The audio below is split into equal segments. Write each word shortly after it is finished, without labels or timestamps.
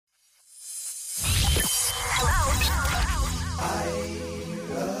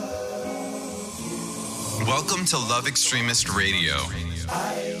Welcome to Love Extremist Radio.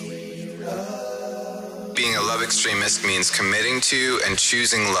 Being a love extremist means committing to and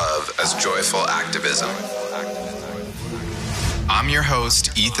choosing love as joyful activism. I'm your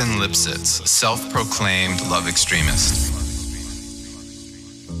host, Ethan Lipsitz, self-proclaimed love extremist.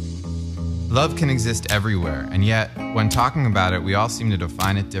 Love can exist everywhere, and yet, when talking about it, we all seem to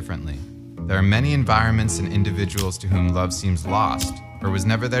define it differently. There are many environments and individuals to whom love seems lost, or was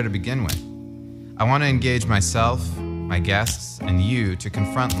never there to begin with. I want to engage myself, my guests, and you to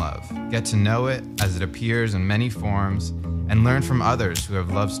confront love, get to know it as it appears in many forms, and learn from others who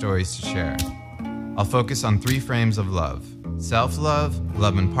have love stories to share. I'll focus on 3 frames of love: self-love,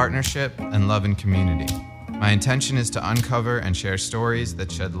 love in partnership, and love in community. My intention is to uncover and share stories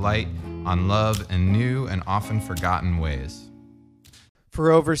that shed light on love in new and often forgotten ways. For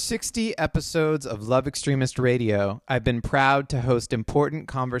over 60 episodes of Love Extremist Radio, I've been proud to host important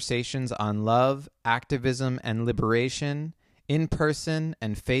conversations on love, activism, and liberation, in person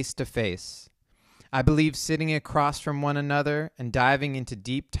and face-to-face. I believe sitting across from one another and diving into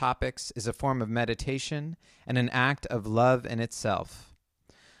deep topics is a form of meditation and an act of love in itself.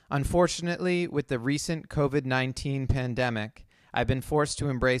 Unfortunately, with the recent COVID-19 pandemic, I've been forced to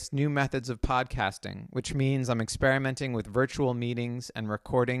embrace new methods of podcasting, which means I'm experimenting with virtual meetings and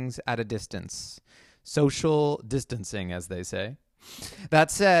recordings at a distance. Social distancing, as they say.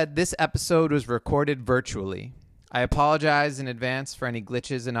 That said, this episode was recorded virtually. I apologize in advance for any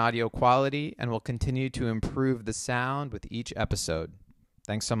glitches in audio quality and will continue to improve the sound with each episode.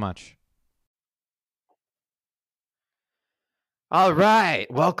 Thanks so much. All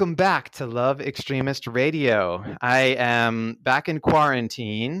right, welcome back to Love Extremist Radio. I am back in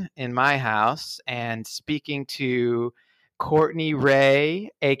quarantine in my house and speaking to Courtney Ray,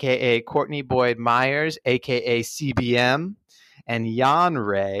 aka Courtney Boyd Myers, aka CBM, and Jan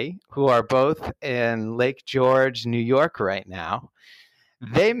Ray, who are both in Lake George, New York right now.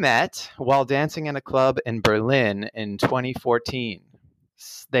 They met while dancing in a club in Berlin in 2014.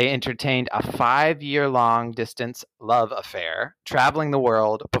 They entertained a 5-year-long distance love affair, traveling the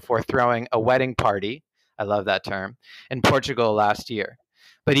world before throwing a wedding party, I love that term, in Portugal last year.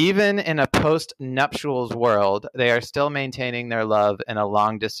 But even in a post-nuptials world, they are still maintaining their love in a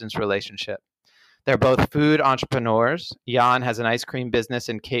long-distance relationship. They're both food entrepreneurs. Jan has an ice cream business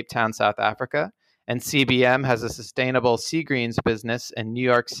in Cape Town, South Africa, and CBM has a sustainable sea greens business in New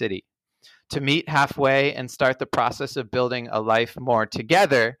York City. To meet halfway and start the process of building a life more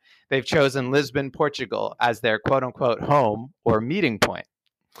together, they've chosen Lisbon, Portugal as their quote-unquote home or meeting point.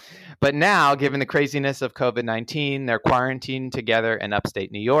 But now, given the craziness of COVID-19, they're quarantined together in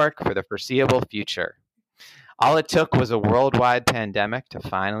upstate New York for the foreseeable future. All it took was a worldwide pandemic to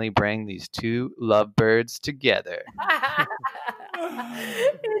finally bring these 2 lovebirds together.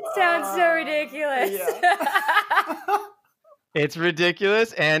 It sounds so ridiculous. Yeah. It's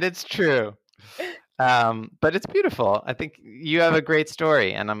ridiculous and it's true. But it's beautiful. I think you have a great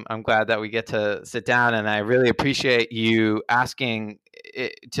story, and I'm glad that we get to sit down. And I really appreciate you asking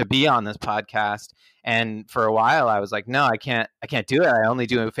to be on this podcast. And for a while, I was like, no, I can't do it. I only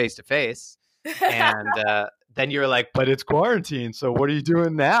do it face to face. And then you were like, but it's quarantine, so what are you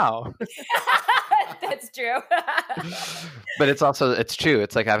doing now? That's true. But it's true.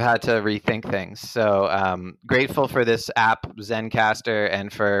 It's like I've had to rethink things. So grateful for this app, Zencastr,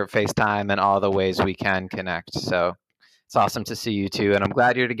 and for FaceTime and all the ways we can connect. So it's awesome to see you two, and I'm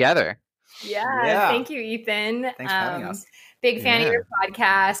glad you're together. Yeah. Thank you, Ethan. Thanks for having us. Big fan of your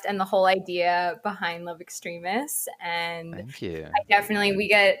podcast and the whole idea behind Love Extremists. And Thank you. we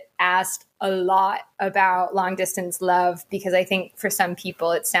get asked a lot about long distance love because I think for some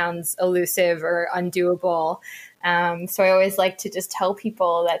people it sounds elusive or undoable. So I always like to just tell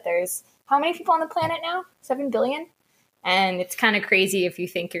people that there's how many people on the planet now? 7 billion? And it's kind of crazy if you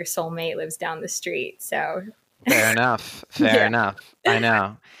think your soulmate lives down the street. So Fair enough. Fair enough. I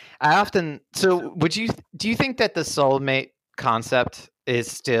know. Do you think that the soulmate concept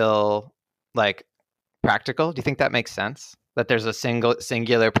is still like practical? Do you think that makes sense? That there's a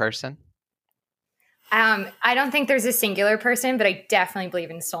singular person? I don't think there's a singular person, but I definitely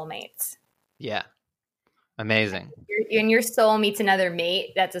believe in soulmates. Yeah. Amazing. When your soul meets another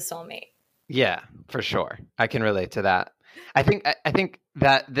mate, that's a soulmate. Yeah, for sure. I can relate to that. I think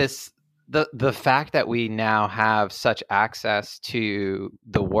that the fact that we now have such access to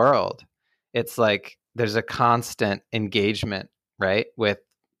the world, it's like there's a constant engagement, right, with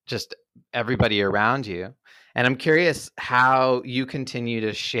just everybody around you. And I'm curious how you continue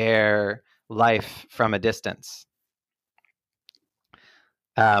to share life from a distance.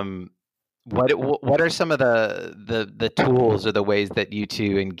 What are some of the tools or the ways that you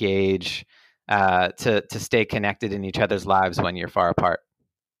two engage to stay connected in each other's lives when you're far apart?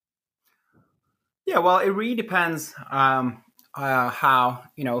 Yeah, well, it really depends how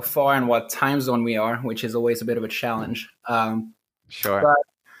far and what time zone we are, which is always a bit of a challenge. Sure. But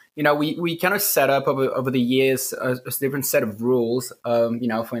we kind of set up over the years a different set of rules.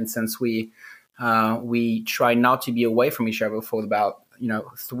 For instance, we try not to be away from each other for about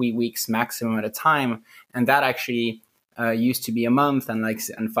 3 weeks maximum at a time, and that actually used to be a month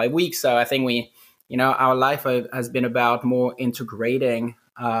and 5 weeks. So I think our life has been about more integrating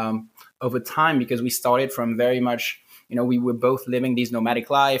over time, because we started from very much, we were both living these nomadic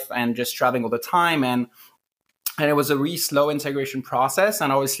life and just traveling all the time, and it was a really slow integration process.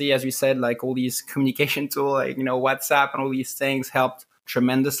 And obviously, as you said, like all these communication tools, like WhatsApp and all these things helped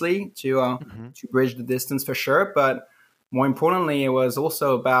tremendously to bridge the distance for sure. But more importantly, it was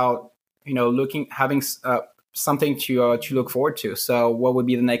also about having something to look forward to. So what would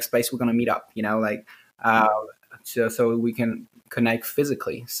be the next place we're going to meet up? So we can connect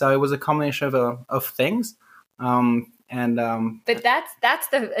physically. So it was a combination of things. But that's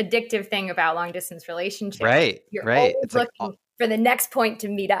the addictive thing about long distance relationships. Right. You're right. It's looking for the next point to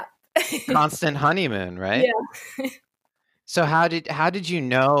meet up. Constant honeymoon, right? Yeah. So how did you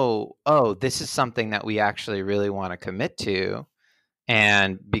know, oh, this is something that we actually really want to commit to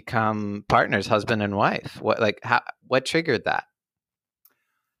and become partners, husband and wife? What triggered that?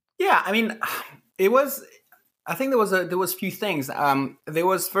 Yeah, I mean, I think there was few things. There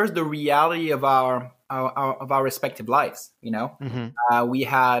was first the reality of our respective lives. We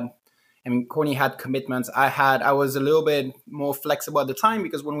had, Courtney had commitments. I was a little bit more flexible at the time,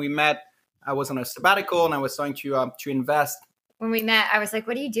 because when we met, I was on a sabbatical and I was starting to invest. When we met, I was like,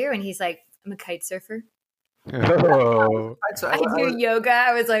 "What do you do?" And he's like, "I'm a kite surfer." Oh. I do yoga.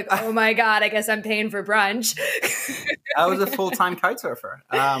 I was like, "Oh my God, I guess I'm paying for brunch." I was a full-time kite surfer.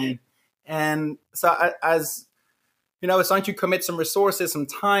 And so I was starting to commit some resources, some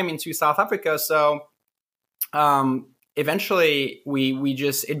time into South Africa. So eventually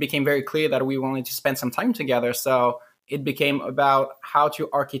it became very clear that we wanted to spend some time together. So it became about how to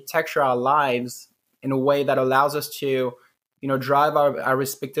architecture our lives in a way that allows us to, drive our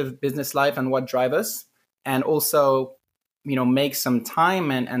respective business life and what drive us, and also, make some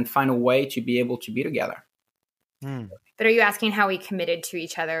time and find a way to be able to be together. But are you asking how we committed to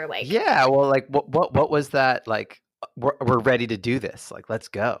each other? Yeah, well, what was that like? We're ready to do this. Like, let's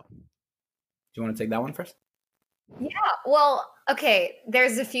go. Do you want to take that one first? Yeah. Well, okay.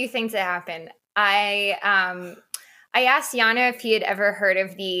 There's a few things that happened. I asked Yana if he had ever heard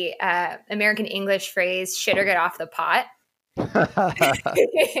of the American English phrase "shit or get off the pot."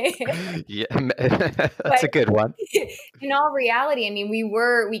 Yeah, that's a good one. In all reality, I mean,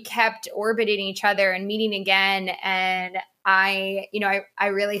 we kept orbiting each other and meeting again, and I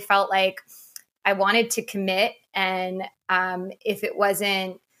really felt like I wanted to commit, and if it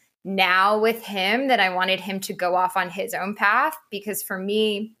wasn't now with him, that I wanted him to go off on his own path, because for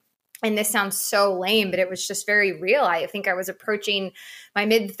me, and this sounds so lame, but it was just very real. I think I was approaching my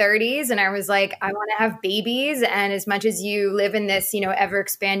mid-30s and I was like, I want to have babies. And as much as you live in this, ever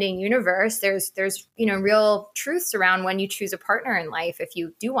expanding universe, there's real truths around when you choose a partner in life if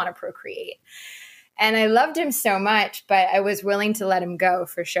you do want to procreate. And I loved him so much, but I was willing to let him go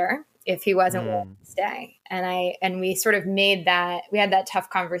for sure if he wasn't willing to stay. And we sort of we had that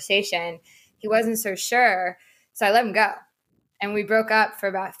tough conversation. He wasn't so sure. So I let him go. And we broke up for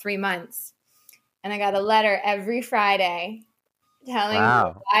about 3 months. And I got a letter every Friday telling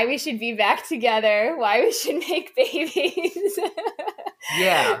me why we should be back together, why we should make babies.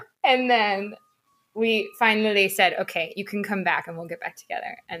 Yeah. And then we finally said, okay, you can come back and we'll get back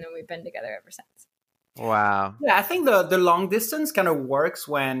together. And then we've been together ever since. Wow. Yeah, I think the long distance kind of works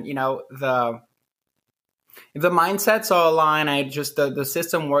when, the mindsets are aligned. The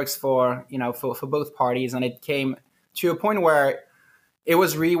system works for both parties. And it came to a point where it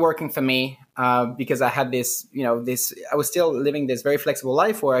was really working for me because I had this, I was still living this very flexible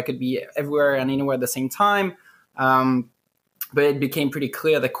life where I could be everywhere and anywhere at the same time. But it became pretty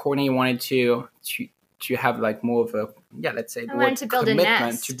clear that Courtney wanted to have like more of a, let's say, I wanted to build a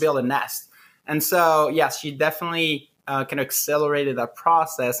nest. To build a nest. And so, yes, she definitely kind of accelerated that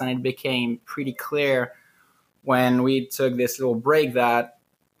process. And it became pretty clear when we took this little break that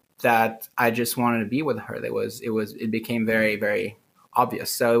I just wanted to be with her. It became very, very obvious.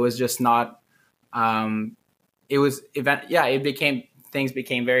 So it was just not, things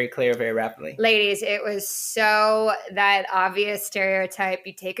became very clear very rapidly. Ladies, it was so that obvious stereotype.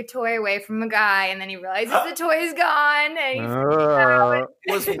 You take a toy away from a guy and then he realizes the toy is gone. And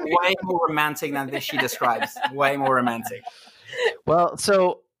it was way more romantic than this she describes. Way more romantic. Well,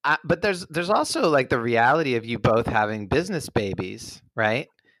 so But there's also like the reality of you both having business babies, right?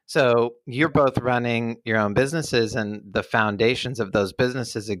 So you're both running your own businesses, and the foundations of those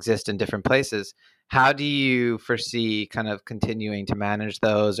businesses exist in different places. How do you foresee kind of continuing to manage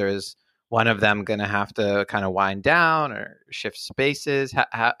those, or is one of them going to have to kind of wind down or shift spaces?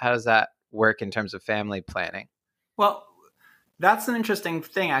 How does that work in terms of family planning? Well, that's an interesting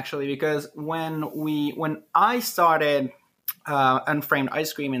thing actually, because when I started Unframed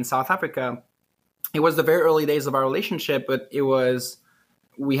Ice Cream in South Africa, it was the very early days of our relationship, but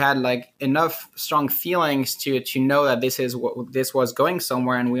we had like enough strong feelings to know that this was going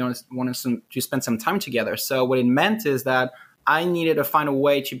somewhere, and we wanted to spend some time together. So what it meant is that I needed to find a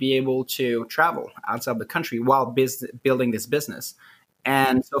way to be able to travel outside the country while building this business.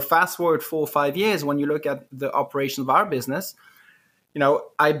 And so fast forward 4 or 5 years, when you look at the operations of our business,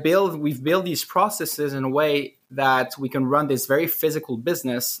 we've built these processes in a way that we can run this very physical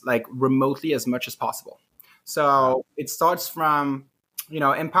business like remotely as much as possible. So it starts from,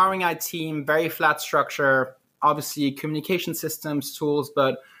 empowering our team, very flat structure, obviously communication systems, tools,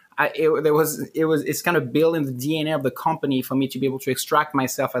 but it's kind of built in the DNA of the company for me to be able to extract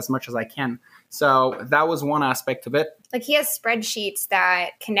myself as much as I can. So that was one aspect of it. Like he has spreadsheets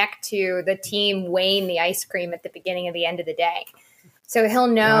that connect to the team weighing the ice cream at the beginning and the end of the day. So he'll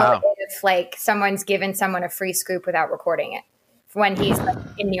know if like someone's given someone a free scoop without recording it when he's like,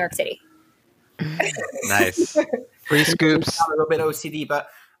 in New York City. Nice. Free scoops. A little bit OCD, but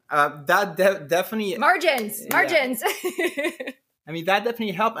that definitely margins. I mean, that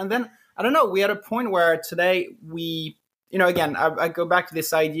definitely helped. And then, I don't know, we had a point where today we, again, I go back to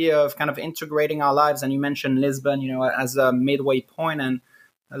this idea of kind of integrating our lives. And you mentioned Lisbon, as a midway point and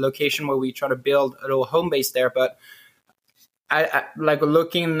a location where we try to build a little home base there. But I like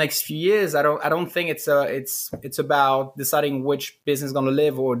looking in the next few years, I don't think it's about deciding which business is going to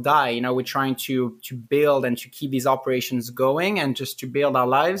live or die. We're trying to build and to keep these operations going and just to build our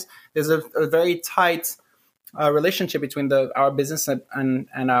lives. There's a very tight relationship between our business and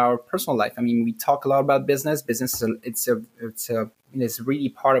our personal life. I mean, we talk a lot about business. Business it's really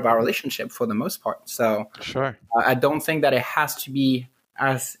part of our relationship for the most part. So sure, I don't think that it has to be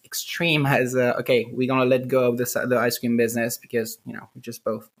as extreme as we're gonna let go of the ice cream business because we just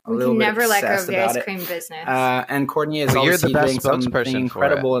both a little bit never let go of obsessed the about ice it. cream business. And Courtney is You're the obviously best doing something spokesperson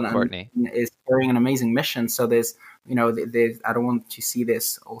incredible for it, Courtney. and is carrying an amazing mission. So there's I don't want to see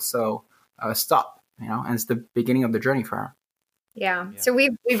this also stop. And it's the beginning of the journey for her. Yeah. So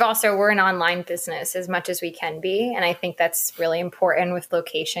we're an online business as much as we can be. And I think that's really important with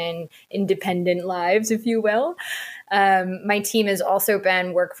location independent lives, if you will. My team has also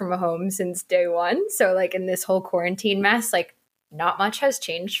been work from home since day one. So like in this whole quarantine mess, like not much has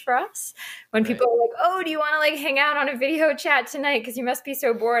changed for us. When people are like, oh, do you want to like hang out on a video chat tonight? Because you must be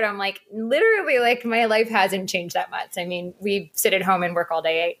so bored. I'm like, literally, like my life hasn't changed that much. I mean, we sit at home and work all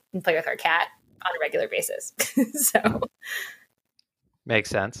day and play with our cat on a regular basis. So makes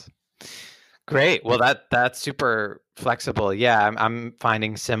sense. Great. Well, that's super flexible. Yeah, I'm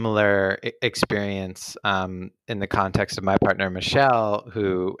finding similar experience in the context of my partner Michelle,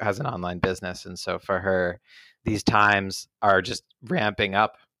 who has an online business, and so for her, these times are just ramping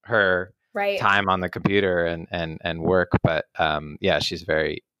up her time on the computer and work. But she's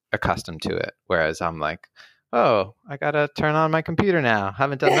very accustomed to it, whereas I'm like, oh, I gotta turn on my computer now.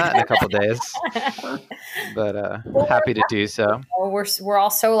 Haven't done that in a couple days, but happy to do so. We're all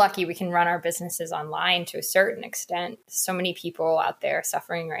so lucky we can run our businesses online to a certain extent. So many people out there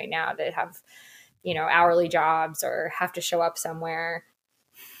suffering right now that have, hourly jobs or have to show up somewhere.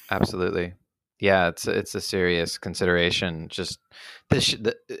 Absolutely. Yeah, it's a serious consideration. Just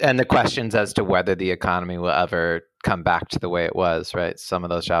and the questions as to whether the economy will ever come back to the way it was. Right, some of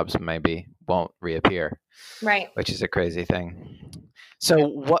those jobs maybe won't reappear. Right, which is a crazy thing.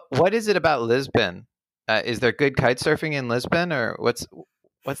 So, what is it about Lisbon? Is there good kite surfing in Lisbon, or what's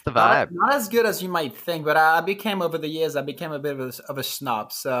the vibe? Not as good as you might think, but over the years I became a bit of a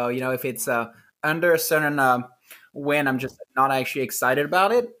snob. So if it's under a certain wind, I'm just not actually excited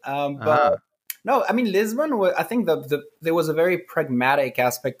about it. But no, I mean Lisbon. I think there was a very pragmatic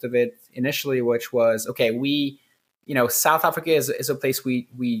aspect of it initially, which was we. South Africa is a place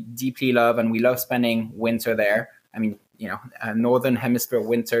we deeply love, and we love spending winter there. I mean, Northern Hemisphere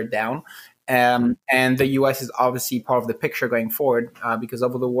winter down. And the US is obviously part of the picture going forward because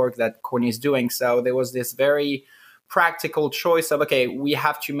of the work that Courtney is doing. So there was this very practical choice of, we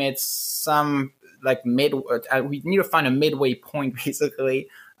have to make some we need to find a midway point, basically,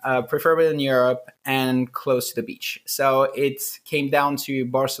 preferably in Europe and close to the beach. So it came down to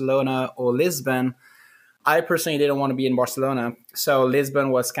Barcelona or Lisbon. I personally didn't want to be in Barcelona, so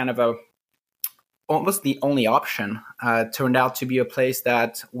Lisbon was kind of almost the only option. Turned out to be a place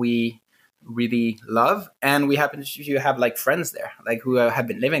that we really love, and we happen to have like friends there, like who have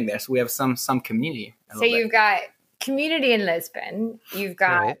been living there, so we have some community. So you've got community in Lisbon, you've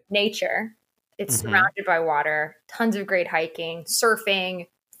got nature, it's surrounded by water, tons of great hiking, surfing,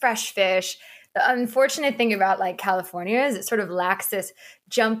 fresh fish. The unfortunate thing about like California is it sort of lacks this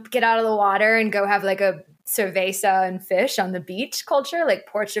get out of the water and go have like a cerveza and fish on the beach culture. Like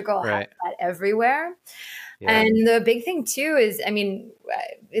Portugal has that everywhere. Yeah. And the big thing too is, I mean,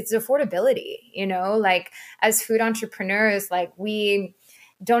 it's affordability, you know, like as food entrepreneurs, like we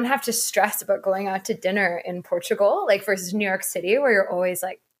don't have to stress about going out to dinner in Portugal, like versus New York City, where you're always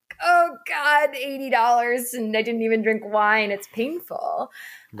like, oh God, $80 and I didn't even drink wine. It's painful.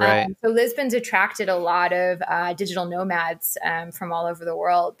 Right. So Lisbon's attracted a lot of digital nomads from all over the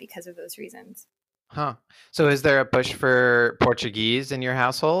world because of those reasons. Huh. So is there a push for Portuguese in your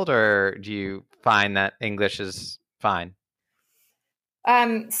household, or do you find that English is fine?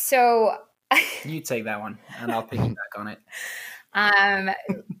 So you take that one and I'll piggyback on it.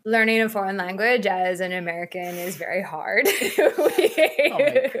 Learning a foreign language as an American is very hard.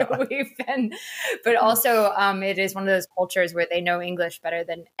 But also it is one of those cultures where they know English better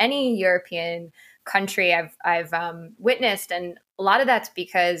than any European country I've witnessed. And a lot of that's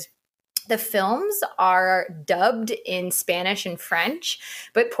because the films are dubbed in Spanish and French,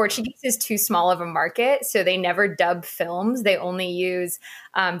 but Portuguese is too small of a market, so they never dub films. They only use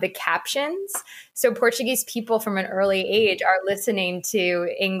the captions. So Portuguese people from an early age are listening to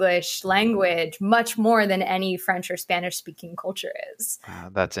English language much more than any French or Spanish speaking culture is.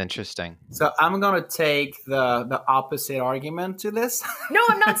 Wow, that's interesting. So I'm going to take the opposite argument to this. No,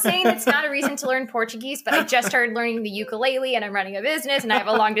 I'm not saying it's not a reason to learn Portuguese, but I just started learning the ukulele and I'm running a business and I have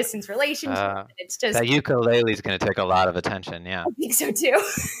a long distance relationship. It's just that ukulele is going to take a lot of attention. Yeah, I think so too.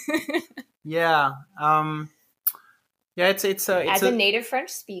 Yeah. Yeah, it's as a native French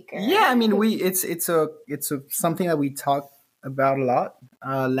speaker. Yeah, I mean, it's something that we talk about a lot,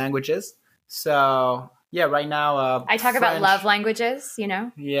 languages. So yeah, right now I talk about love languages. You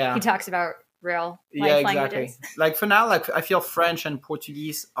know, yeah, he talks about real life languages. Like for now, like I feel French and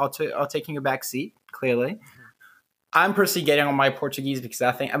Portuguese are taking a back seat. Clearly, I'm personally getting on my Portuguese because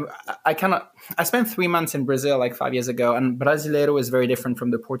I think I spent 3 months in Brazil like 5 years ago, and Brasileiro is very different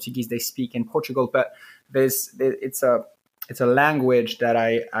from the Portuguese they speak in Portugal. But it's a language that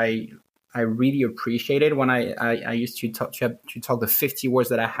I really appreciated when I used to talk the 50 words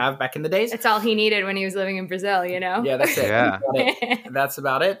that I have back in the days. That's all he needed when he was living in Brazil, you know? Yeah, that's it. Yeah. That's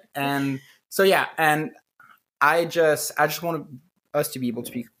about it. And so yeah, and I just want us to be able to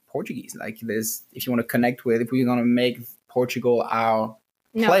speak Portuguese. Like this, if you want to connect with, if we're going to make Portugal our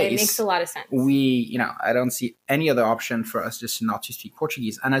place, it makes a lot of sense. I don't see any other option for us just not to speak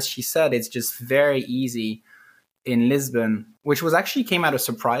Portuguese. And as she said, it's just very easy in Lisbon, which actually came out of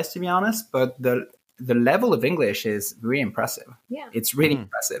surprise, to be honest. But the level of English is really impressive. Yeah, it's really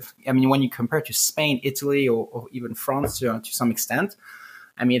impressive. I mean, when you compare to Spain, Italy, or even France to some extent,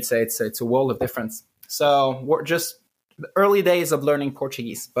 I mean, it's a world of difference. So we're just the early days of learning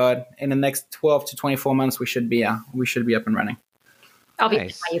Portuguese, but in the next 12 to 24 months, we should be up and running. I'll be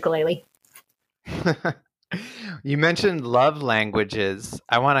nice. My ukulele. You mentioned love languages.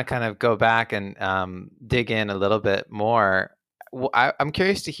 I want to kind of go back and dig in a little bit more. I'm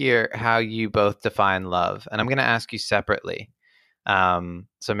curious to hear how you both define love, and I'm going to ask you separately.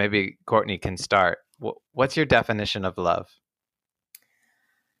 So maybe Courtney can start. What's your definition of love?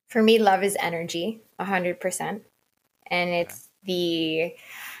 For me, love is energy, 100%. And it's the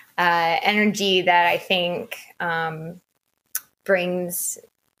energy that I think brings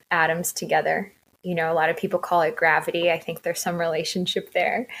atoms together. You know, a lot of people call it gravity. I think there's some relationship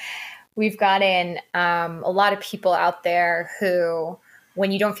there. We've gotten a lot of people out there who,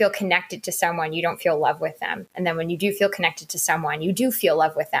 when you don't feel connected to someone, you don't feel love with them. And then when you do feel connected to someone, you do feel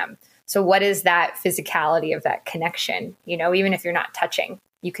love with them. So what is that physicality of that connection? You know, even if you're not touching,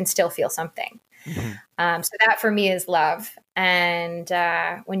 you can still feel something. Mm-hmm. So that for me is love. And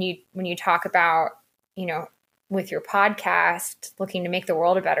when you talk about, you know, with your podcast, looking to make the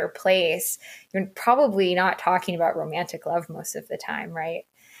world a better place, you're probably not talking about romantic love most of the time, right?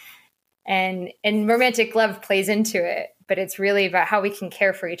 And romantic love plays into it, but it's really about how we can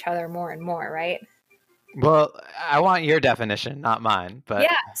care for each other more and more, right? Well, I want your definition, not mine. But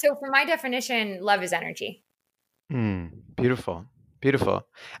yeah, so for my definition, love is energy. Beautiful. Beautiful.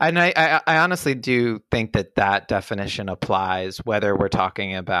 And I honestly do think that definition applies whether we're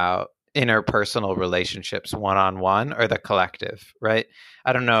talking about interpersonal relationships one-on-one or the collective, right?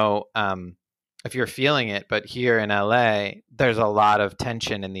 I don't know if you're feeling it. But here in LA, there's a lot of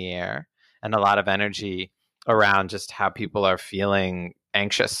tension in the air and a lot of energy around just how people are feeling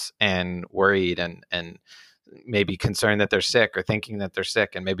anxious and worried and maybe concerned that they're sick or thinking that they're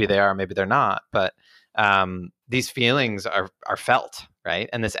sick, and maybe they are, maybe they're not. But these feelings are felt, right?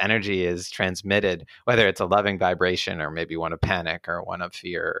 And this energy is transmitted, whether it's a loving vibration or maybe one of panic or one of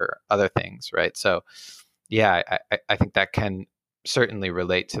fear or other things, right? So, yeah, I think that can certainly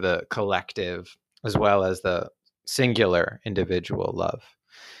relate to the collective as well as the singular individual love.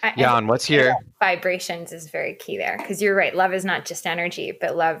 Jan, what's your vibrations is very key there, because you're right. Love is not just energy,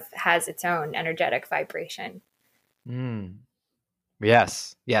 but love has its own energetic vibration.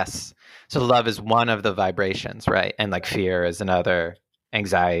 Yes. So love is one of the vibrations, right? And like fear is another,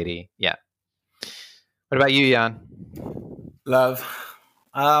 anxiety. Yeah. What about you, Jan? Love.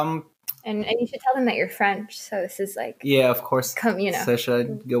 And you should tell them that you're French. So this is like, yeah, of course. So should I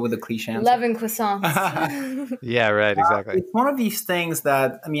go with the cliche answer? Love and croissants. Yeah, right. Exactly. It's one of these things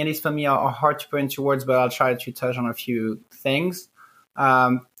that, I mean, at least for me, are hard to put into words, but I'll try to touch on a few things.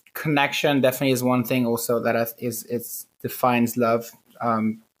 Connection definitely is one thing also that defines love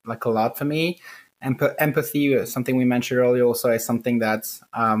like a lot for me. Empathy is something we mentioned earlier also is something that's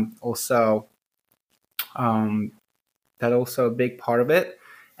also a big part of it.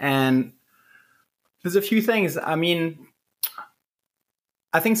 And there's a few things. I mean,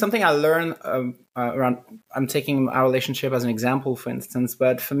 I think something I learned around, I'm taking our relationship as an example, for instance,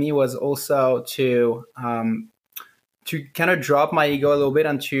 but for me was also to kind of drop my ego a little bit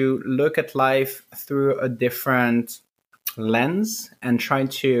and to look at life through a different lens and try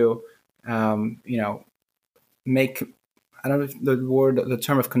to, make, I don't know if the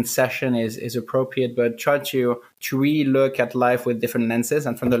term of concession is appropriate, but try to really look at life with different lenses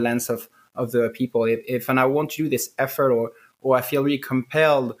and from the lens of the people. If and I want to do this effort or I feel really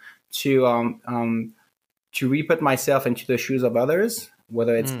compelled to re-put myself into the shoes of others,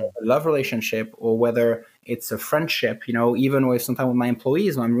 whether it's a love relationship or whether it's a friendship, even with sometimes with my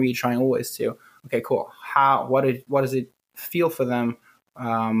employees, I'm really trying always to, okay, cool. What does it feel for them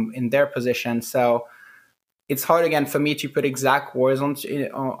in their position? So it's hard again for me to put exact words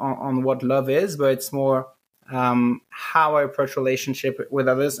on what love is, but it's more how I approach relationship with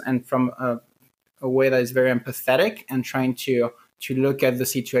others and from a way that is very empathetic and trying to look at the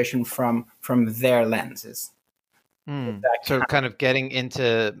situation from their lenses. So kind of getting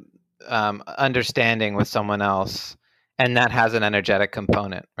into understanding with someone else, and that has an energetic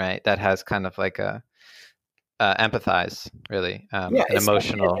component, right? That has kind of like a empathize, really, an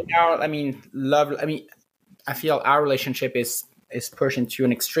emotional. Love. I feel our relationship is pushed into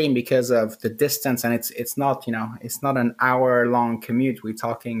an extreme because of the distance, and it's not an hour-long commute. We're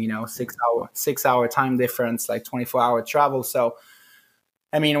talking 6 hour time difference, like 24-hour travel. So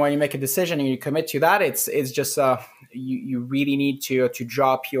I mean, when you make a decision and you commit to that, it's just you really need to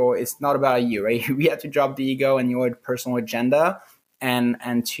drop your. It's not about you, right? You have to drop the ego and your personal agenda,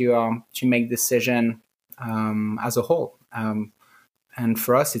 and to make decision as a whole. And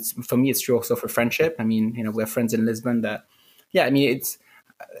for us, for me, it's true also for friendship. I mean, we have friends in Lisbon that, it's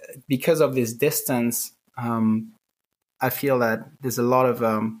because of this distance. I feel that there's a lot of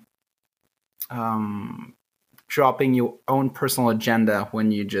dropping your own personal agenda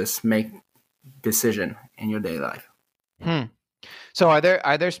when you just make decision in your daily life. So are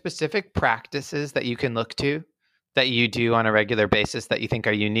there specific practices that you can look to that you do on a regular basis that you think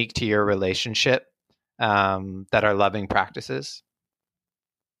are unique to your relationship that are loving practices?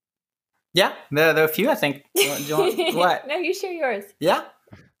 Yeah, there are a few, I think. Do you want, what? No, you share yours. Yeah.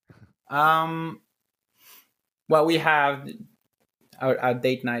 Well, we have our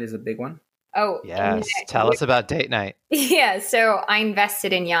date night is a big one. Oh, yes. Tell us about date night. Yeah. So I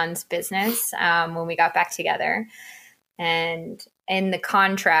invested in Jan's business when we got back together. And in the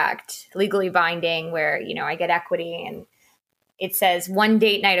contract, legally binding, where, I get equity, and it says 1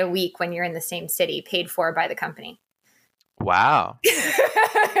 date night a week when you're in the same city, paid for by the company. Wow.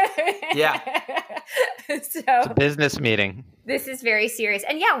 Yeah. So it's a business meeting. This is very serious.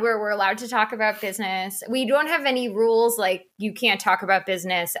 And yeah, we're allowed to talk about business. We don't have any rules like you can't talk about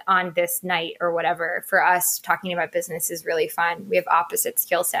business on this night or whatever. For us, talking about business is really fun. We have opposite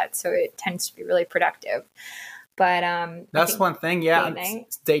skill sets, so it tends to be really productive. But that's one thing. Yeah.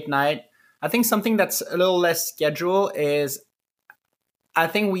 Date night. I think something that's a little less scheduled is, I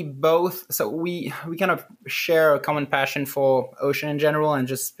think we both, so we kind of share a common passion for ocean in general and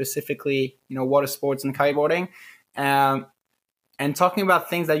just specifically, water sports and kiteboarding. And talking about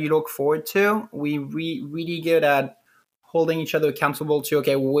things that you look forward to, we really good at holding each other accountable to,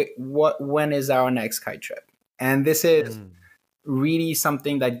 okay, when is our next kite trip? And this is really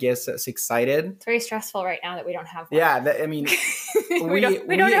something that gets us excited. It's very stressful right now that we don't have one. Yeah, I mean, we don't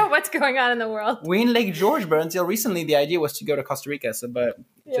know what's going on in the world. We in Lake George, but until recently, the idea was to go to Costa Rica,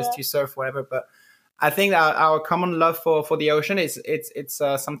 just to surf, whatever. But I think that our common love for the ocean it's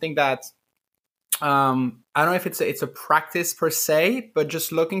something that I don't know if it's a practice per se, but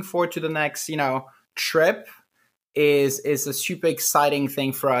just looking forward to the next trip is a super exciting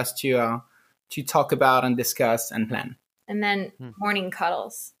thing for us to talk about and discuss and plan. And then morning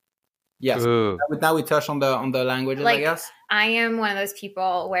cuddles. Yes. Now we touch on the languages, I guess. I am one of those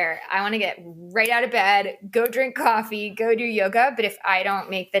people where I want to get right out of bed, go drink coffee, go do yoga. But if I don't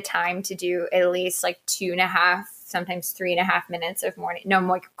make the time to do at least like 2.5, sometimes 3.5 minutes of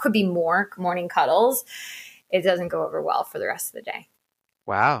could be more morning cuddles, it doesn't go over well for the rest of the day.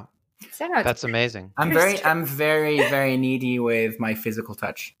 Wow. So that's amazing. I'm very, very needy with my physical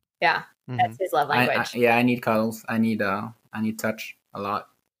touch. Yeah. That's his love language. I need cuddles. I need touch a lot.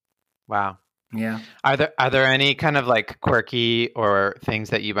 Wow. Yeah. Are there any kind of like quirky or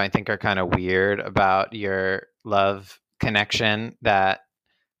things that you might think are kind of weird about your love connection that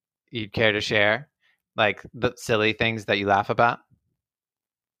you'd care to share? Like the silly things that you laugh about?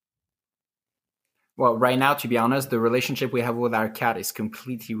 Well, right now, to be honest, the relationship we have with our cat is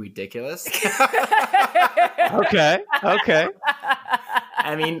completely ridiculous. Okay.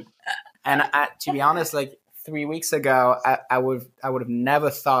 I mean, and to be honest, like 3 weeks ago, I would have never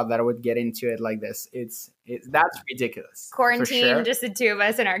thought that I would get into it like this. That's ridiculous. Quarantine, sure. Just the two of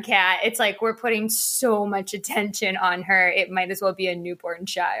us and our cat. It's like we're putting so much attention on her. It might as well be a newborn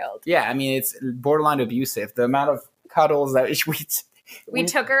child. Yeah, I mean, it's borderline abusive. The amount of cuddles that we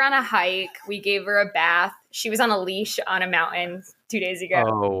took her on a hike. We gave her a bath. She was on a leash on a mountain 2 days ago.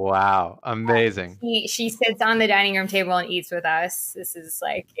 Oh, wow. Amazing. She sits on the dining room table and eats with us. This is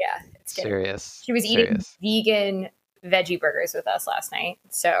like, yeah, it's good. Serious. She was eating vegan veggie burgers with us last night.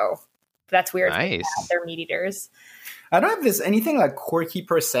 So that's weird. Nice. They're meat eaters. I don't know if there's anything like quirky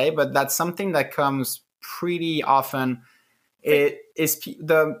per se, but that's something that comes pretty often. It is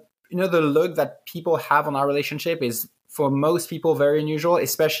the look that people have on our relationship is for most people very unusual,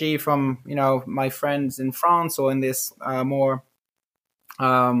 especially from my friends in France or in this more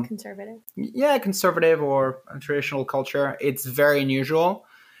conservative or traditional culture. It's very unusual,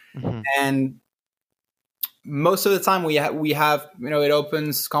 and most of the time we have it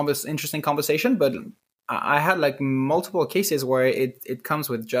opens interesting conversation, but I had like multiple cases where it comes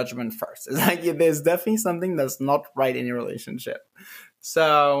with judgment first. It's like there's definitely something that's not right in your relationship.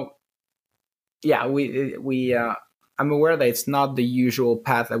 So yeah, I'm aware that it's not the usual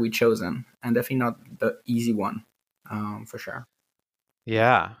path that we've chosen, and definitely not the easy one, for sure.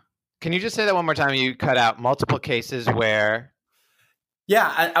 Yeah. Can you just say that one more time? You cut out multiple cases where...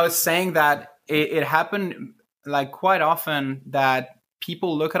 Yeah, I was saying that it happened like quite often that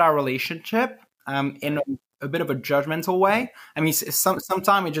people look at our relationship in a bit of a judgmental way. I mean,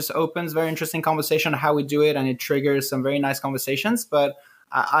 sometimes it just opens very interesting conversation on how we do it, and it triggers some very nice conversations. But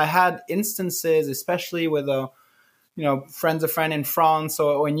I had instances, especially with friends of friend in France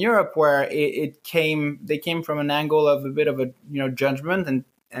or in Europe, where they came from an angle of a bit of a judgment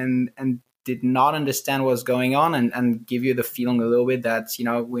and did not understand what's going on and give you the feeling a little bit that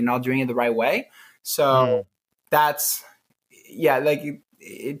we're not doing it the right way. So that's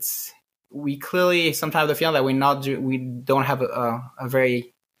we clearly sometimes have the feeling that we don't have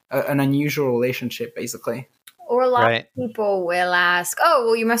an unusual relationship, basically. Or a lot of people will ask, oh,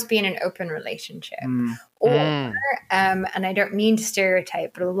 well, you must be in an open relationship. Or, and I don't mean to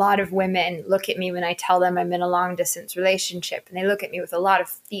stereotype, but a lot of women look at me when I tell them I'm in a long distance relationship, and they look at me with a lot of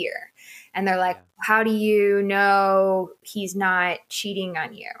fear. And they're like, how do you know he's not cheating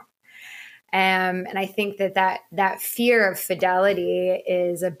on you? And I think that fear of fidelity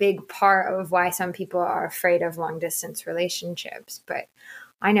is a big part of why some people are afraid of long distance relationships. But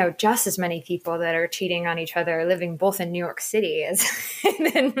I know just as many people that are cheating on each other living both in New York City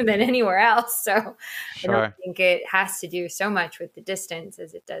than anywhere else. So I don't think it has to do so much with the distance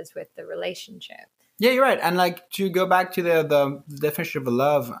as it does with the relationship. Yeah, you're right. And like to go back to the definition of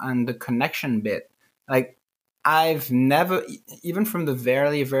love and the connection bit, like I've never, even from the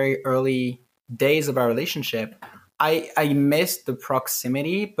very, very early days of our relationship, I missed the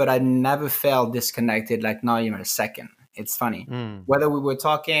proximity, but I never felt disconnected, like not even a second. It's funny. Whether we were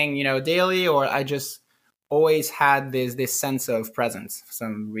talking, daily, or I just always had this sense of presence for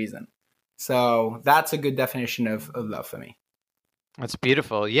some reason. So that's a good definition of love for me. That's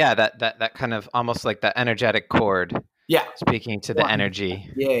beautiful. Yeah, that kind of almost like that energetic chord. Yeah. Speaking to the energy.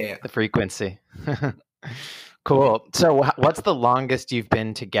 Yeah. The frequency. Cool. So what's the longest you've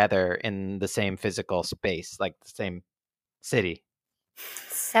been together in the same physical space, like the same city?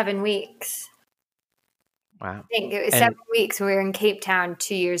 7 weeks. Wow. I think it was And 7 weeks. We were in Cape Town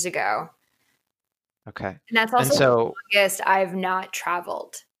 2 years ago. okay. And that's And also the so, longest I've not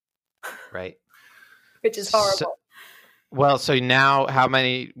traveled, right. which is So, horrible. well, so now how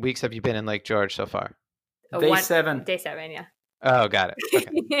many weeks have you been in Lake George so far? Day 7. Day 7, yeah. Oh, got it.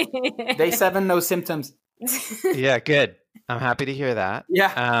 Okay. Day 7, no symptoms. Yeah, good. I'm happy to hear that.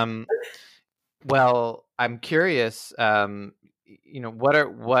 Yeah. Well, I'm curious, what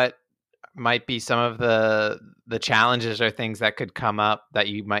might be some of the challenges or things that could come up that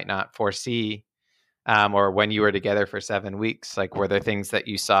you might not foresee, or when you were together for 7 weeks? Like, were there things that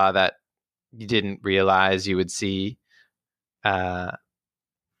you saw that you didn't realize you would see in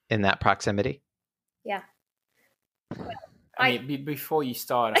that proximity? Yeah. I mean, before you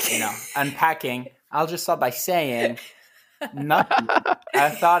start, unpacking, I'll just start by saying nothing. I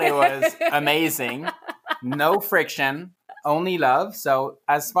thought it was amazing. No friction, only love. So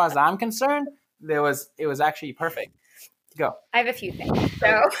as far as I'm concerned, it was actually perfect. Go. I have a few things.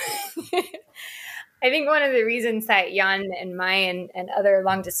 So I think one of the reasons that Jan and my and other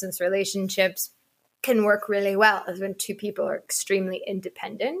long distance relationships can work really well is when two people are extremely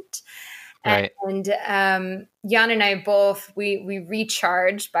independent. Right. And Jan and I both, we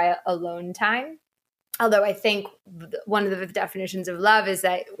recharge by alone time. Although I think one of the definitions of love is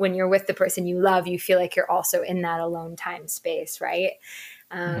that when you're with the person you love, you feel like you're also in that alone time space, right?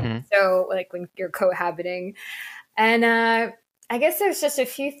 So like when you're cohabiting. And I guess there's just a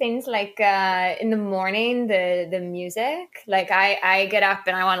few things like in the morning, the music. Like I get up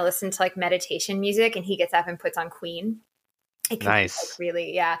and I want to listen to like meditation music, and he gets up and puts on Queen. It can Nice. be like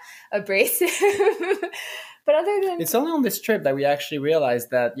really, abrasive. But other than it's only on this trip that we actually realized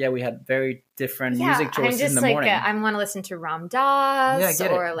that we had very different music choices in the morning. I want to listen to Ram Dass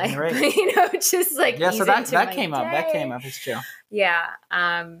or like just like so that came up. That came up. It's true. Yeah.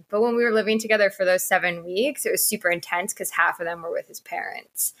 But when we were living together for those 7 weeks, it was super intense because half of them were with his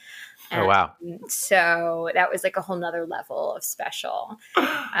parents. Oh, wow. So that was like a whole nother level of special.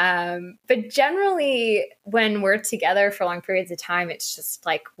 But generally, when we're together for long periods of time, it's just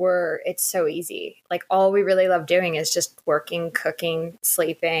like it's so easy. Like all we really love doing is just working, cooking,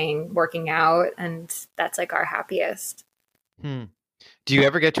 sleeping, working out. And that's like our happiest. Do you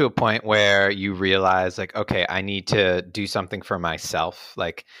ever get to a point where you realize like, okay, I need to do something for myself?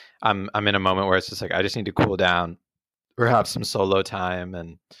 Like I'm in a moment where it's just like, I just need to cool down or have some solo time.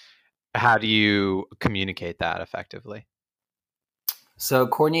 And how do you communicate that effectively? So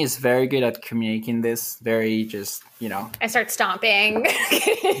Courtney is very good at communicating this. Very just, I start stomping.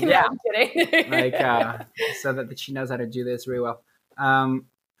 Yeah. No, I'm kidding. So that she knows how to do this really well.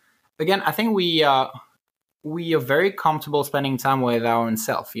 Again, I think we are very comfortable spending time with our own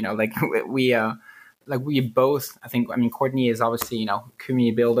self. Like we both. I mean, Courtney is obviously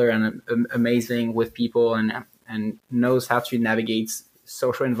community builder and amazing with people and knows how to navigate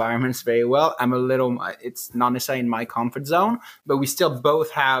social environments very well. I'm a little, it's not necessarily in my comfort zone, but we still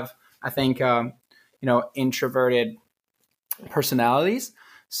both have, I think, introverted personalities.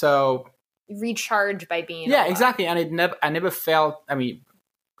 So recharge by being exactly. And I never felt, I mean,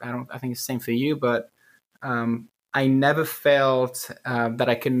 I think it's the same for you, but I never felt that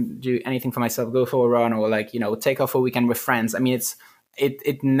I couldn't do anything for myself, go for a run or take off a weekend with friends. I mean,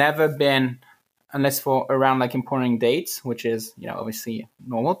 it never been, unless for around like important dates, which is, obviously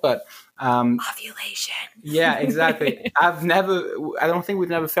normal, but ovulation. Yeah, exactly. I don't think we've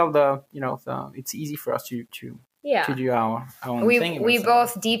never felt it's easy for us to do our own thing. We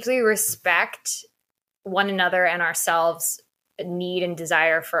both deeply respect one another and ourselves' need and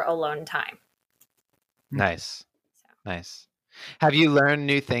desire for alone time. Nice. Have you learned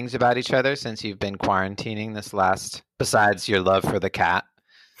new things about each other since you've been quarantining besides your love for the cat?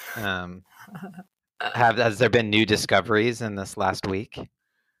 Has there been new discoveries in this last week?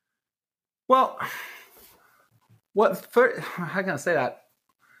 Well, how can I say that?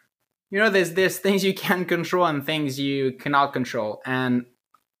 There's things you can control and things you cannot control, and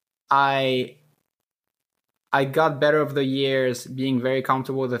I got better over the years being very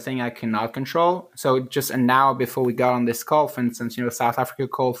comfortable with the thing I cannot control. So now before we got on this call, for instance, South Africa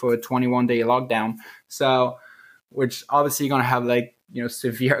called for a 21-day lockdown. So, which obviously going to have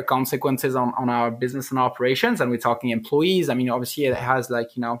severe consequences on our business and operations. And we're talking employees. I mean, obviously it has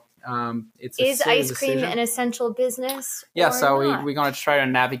it's is ice cream an essential business? Yeah. So we're going to try to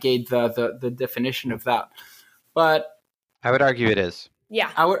navigate the definition of that. But I would argue it is. Yeah.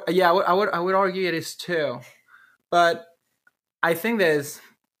 I would argue it is too. But I think there's,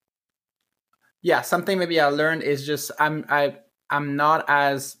 something maybe I learned is just I'm not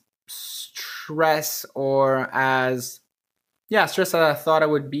as stressed or as yeah, stressed as I thought I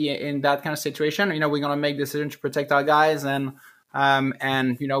would be in that kind of situation. We're gonna make decisions to protect our guys, and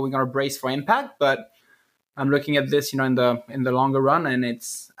we're gonna brace for impact. But I'm looking at this, in the longer run, and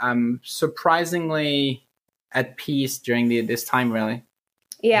I'm surprisingly at peace during this time, really.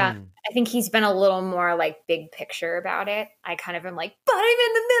 Yeah. I think he's been a little more like big picture about it. I kind of am like, but I'm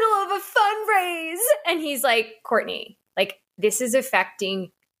in the middle of a fundraise. And he's like, Courtney, like this is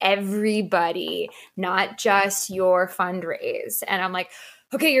affecting everybody, not just your fundraise. And I'm like,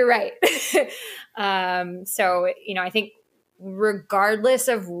 okay, you're right. So, I think regardless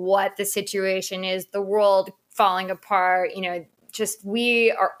of what the situation is, the world falling apart, just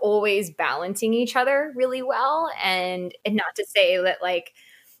we are always balancing each other really well. And not to say that like,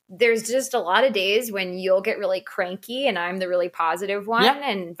 there's just a lot of days when you'll get really cranky and I'm the really positive one,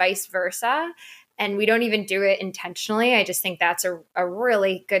 and vice versa. And we don't even do it intentionally. I just think that's a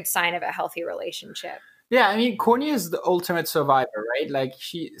really good sign of a healthy relationship. Yeah, I mean, Courtney is the ultimate survivor, right? Like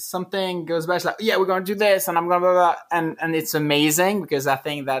something goes bad, she's like, yeah, we're going to do this, and I'm going to blah, blah, blah. And it's amazing, because I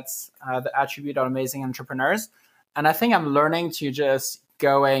think that's the attribute of amazing entrepreneurs. And I think I'm learning to just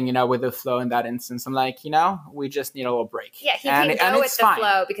going, with the flow in that instance. I'm like, we just need a little break. Yeah, he can go with the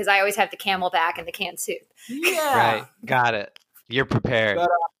flow, because I always have the Camelback and the canned soup. Yeah. Right. Got it. You're prepared. But,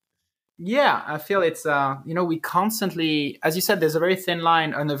 yeah, I feel it's, we constantly, as you said, there's a very thin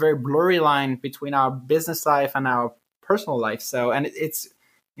line and a very blurry line between our business life and our personal life. So, and it's,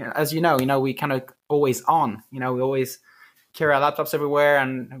 as you know, we kind of always on, we always carry our laptops everywhere,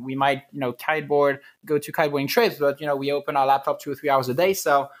 and we might, go to kiteboarding trips, but, we open our laptop 2 or 3 hours a day.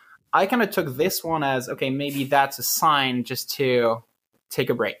 So I kind of took this one as, okay, maybe that's a sign just to take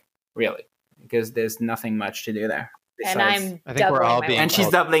a break, really, because there's nothing much to do there. Besides, I think we're all being and she's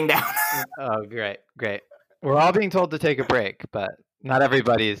doubling down. Oh, great. We're all being told to take a break, but not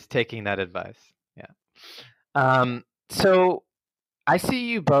everybody is taking that advice. Yeah. So I see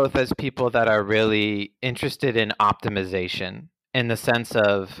you both as people that are really interested in optimization, in the sense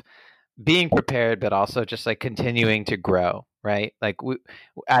of being prepared, but also just like continuing to grow, right? Like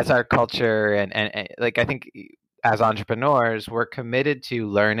as our culture and like, I think as entrepreneurs, we're committed to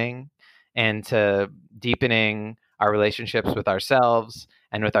learning and to deepening our relationships with ourselves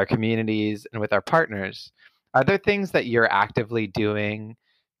and with our communities and with our partners. Are there things that you're actively doing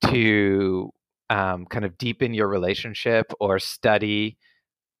to kind of deepen your relationship or study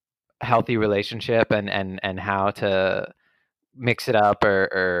healthy relationship and how to mix it up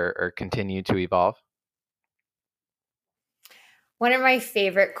or continue to evolve? One of my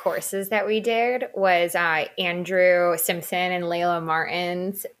favorite courses that we did was Andrew Simpson and Layla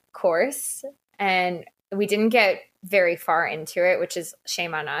Martin's course. And we didn't get very far into it, which is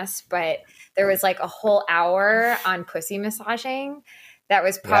shame on us, but there was like a whole hour on pussy massaging. That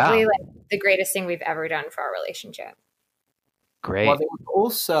was probably like the greatest thing we've ever done for our relationship. Great. Well, there was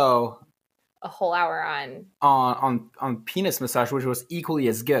also a whole hour on penis massage, which was equally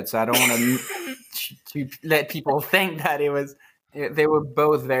as good. So I don't want to let people think that they were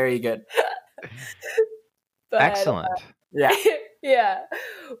both very good. But, excellent. Yeah. Yeah.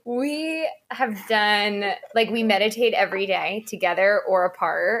 We have done, like, we meditate every day together or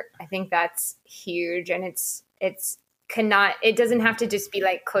apart. I think that's huge. And it doesn't have to just be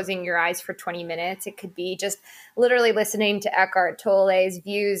like closing your eyes for 20 minutes. It could be just literally listening to Eckhart Tolle's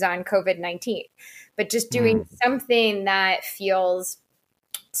views on COVID-19, but just doing something that feels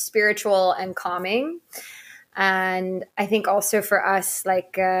spiritual and calming. And I think also for us,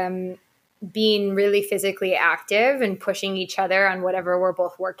 like, being really physically active and pushing each other on whatever we're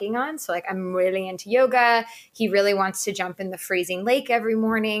both working on. So like, I'm really into yoga. He really wants to jump in the freezing lake every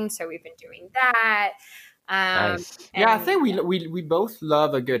morning. So we've been doing that. Nice. Yeah, I think we both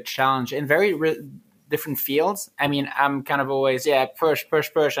love a good challenge in very different fields. I mean, I'm kind of always, push.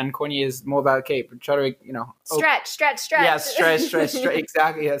 And Courtney is more about, okay, try to, stretch. Yeah, stretch.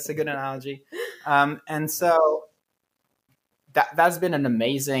 Exactly. That's a good analogy. And so that's been an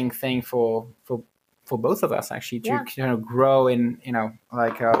amazing thing for both of us, actually, to kind of grow in,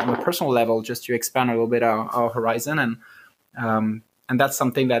 like on a personal level, just to expand a little bit our horizon. And that's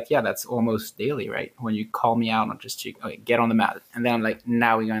something that's almost daily, right? When you call me out, not just to get on the mat, and then I'm like,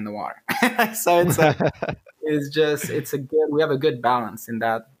 now we go in the water. So we have a good balance in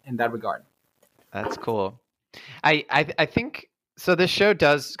that regard. That's cool. I think so. This show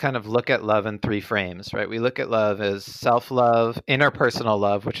does kind of look at love in three frames, right? We look at love as self-love, interpersonal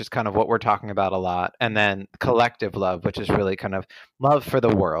love, which is kind of what we're talking about a lot, and then collective love, which is really kind of love for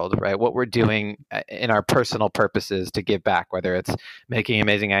the world, right? What we're doing in our personal purposes to give back, whether it's making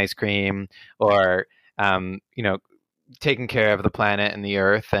amazing ice cream or taking care of the planet and the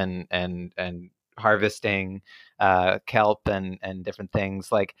earth and harvesting kelp and different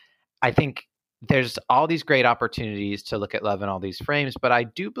things. Like, I think there's all these great opportunities to look at love in all these frames, but I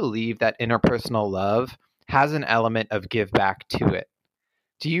do believe that interpersonal love has an element of give back to it.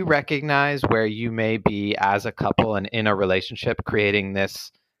 Do you recognize where you may be as a couple and in a relationship creating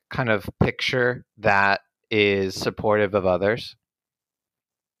this kind of picture that is supportive of others?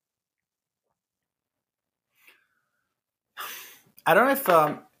 I don't know if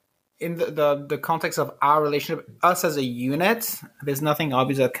in the context of our relationship, us as a unit, there's nothing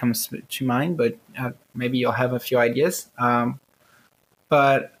obvious that comes to mind, but maybe you'll have a few ideas.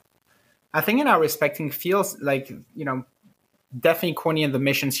 But I think in our respecting fields, like, you know, definitely Courtney and the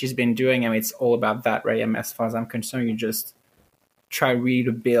missions she's been doing, I mean, it's all about that, right? I mean, as far as I'm concerned, you just try really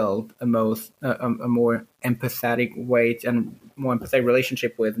to build a more empathetic way and more empathetic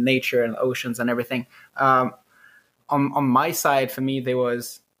relationship with nature and oceans and everything. On my side, for me, there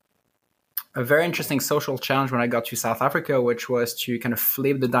was a very interesting social challenge when I got to South Africa, which was to kind of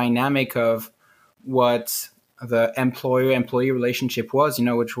flip the dynamic of what the employer-employee relationship was, you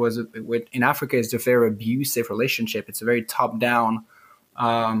know, which was in Africa is a very abusive relationship. It's a very top-down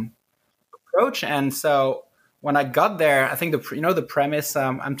approach. And so when I got there, I think the premise,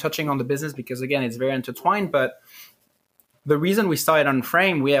 I'm touching on the business because, again, it's very intertwined, but the reason we started on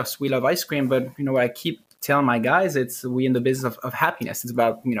Frame, we love ice cream, but, you know, I keep telling my guys, we in the business of happiness. It's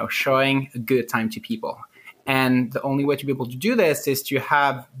about, you know, showing a good time to people. And the only way to be able to do this is to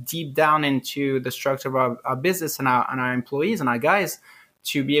have deep down into the structure of our business and our employees and our guys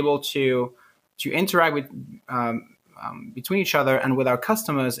to be able to interact with between each other and with our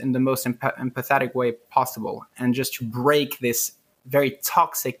customers in the most empathetic way possible, and just to break this very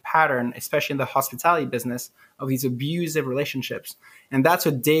toxic pattern, especially in the hospitality business, of these abusive relationships. And that's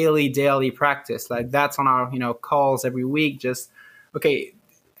a daily practice. Like, that's on our, you know, calls every week. Just, okay,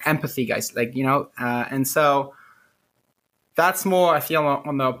 empathy, guys. Like, you know, and so that's more, I feel,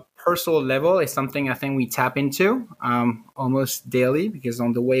 on the personal level is something I think we tap into almost daily, because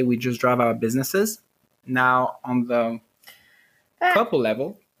on the way we just drive our businesses. Now on the couple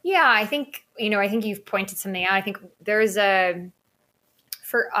level. Yeah, I think you've pointed something out. I think there's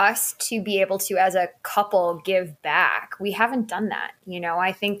for us to be able to, as a couple, give back, we haven't done that. You know,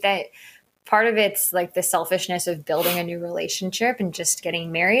 I think that part of it's like the selfishness of building a new relationship and just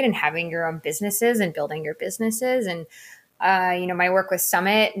getting married and having your own businesses and building your businesses. And, you know, my work with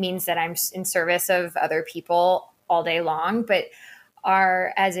Summit means that I'm in service of other people all day long, but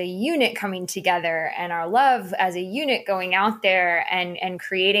as a unit coming together and our love as a unit going out there and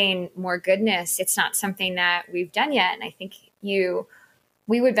creating more goodness, it's not something that we've done yet. And I think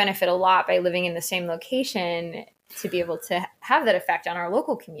we would benefit a lot by living in the same location to be able to have that effect on our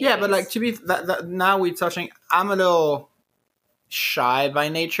local community. Yeah, but like, to be that now we're touching, I'm a little shy by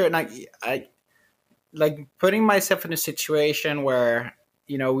nature, and I like putting myself in a situation where,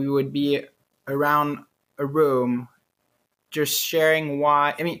 you know, we would be around a room just sharing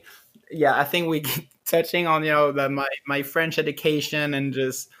why. I mean, yeah, I think we touching on, you know, my French education, and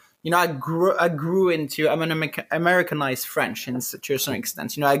just, you know, I grew into, I'm an Americanized French to a certain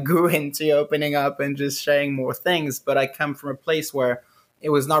extent. You know, I grew into opening up and just sharing more things, but I come from a place where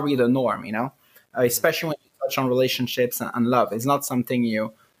it was not really the norm, you know, especially when you touch on relationships and love. It's not something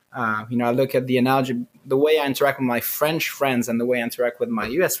you know, I look at the analogy, the way I interact with my French friends and the way I interact with my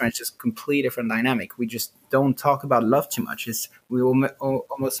US friends is completely different dynamic. We just don't talk about love too much. We will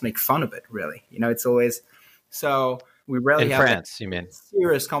almost make fun of it, really. You know, it's always, so we rarely have France, you mean?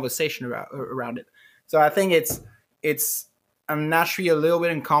 Serious conversation around it. So I think I'm naturally a little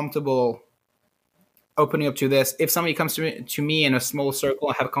bit uncomfortable opening up to this. If somebody comes to me in a small circle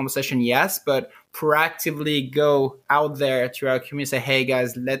and have a conversation, yes, but proactively go out there to our community and say, hey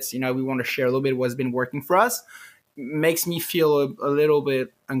guys, let's, you know, we want to share a little bit of what's been working for us, makes me feel a little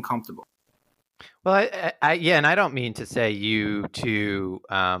bit uncomfortable. Well, yeah, and I don't mean to say you two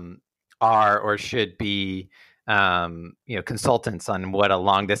are or should be you know, consultants on what a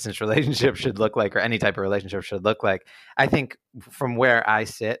long distance relationship should look like, or any type of relationship should look like. I think from where I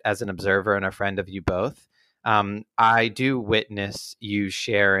sit as an observer and a friend of you both, I do witness you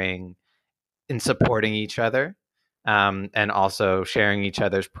sharing and supporting each other, and also sharing each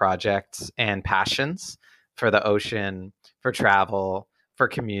other's projects and passions for the ocean, for travel, for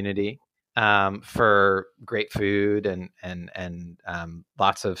community, for great food and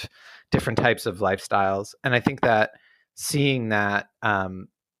lots of different types of lifestyles. And I think that seeing that as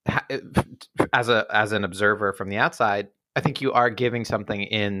an observer from the outside, I think you are giving something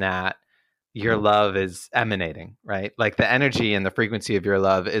in that your love is emanating, right? Like the energy and the frequency of your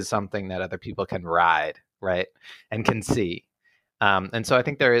love is something that other people can ride, right? And can see. And so I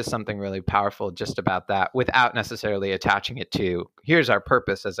think there is something really powerful just about that without necessarily attaching it to, here's our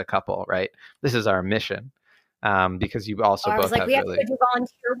purpose as a couple, right? This is our mission. Because you also I both was like, have we have really... to do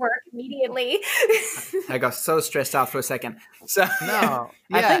volunteer work immediately. I got so stressed out for a second. So No,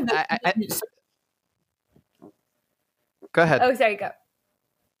 I yeah, think that, go ahead. Oh, sorry, go.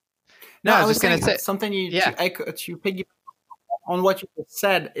 No, I I was just going to saying say, something yeah. to piggyback on what you just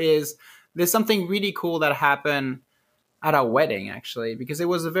said is there's something really cool that happened at our wedding, actually, because it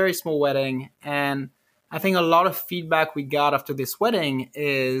was a very small wedding. And I think a lot of feedback we got after this wedding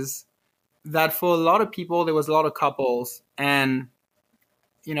is that for a lot of people, there was a lot of couples, and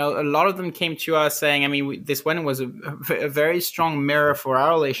a lot of them came to us saying, I mean, this wedding was a very strong mirror for our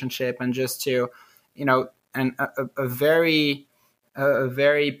relationship, and just to, and a very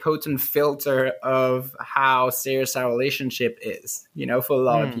potent filter of how serious our relationship is, for a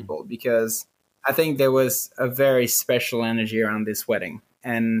lot of people, because I think there was a very special energy around this wedding,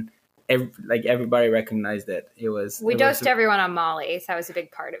 and everybody recognized it. We dosed everyone on Molly, so that was a big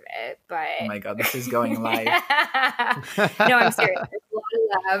part of it. But oh my god, this is going live. No, I'm serious. There's a lot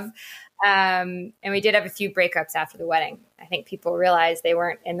of love, and we did have a few breakups after the wedding. I think people realized they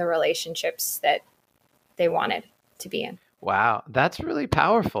weren't in the relationships that they wanted to be in. Wow, that's really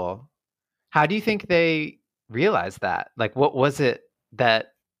powerful. How do you think they realized that? Like, what was it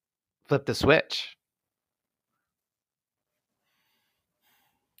that flipped the switch?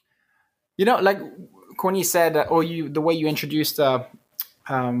 Like Connie said, or the way you introduced us,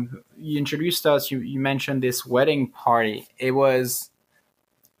 you mentioned this wedding party. It was,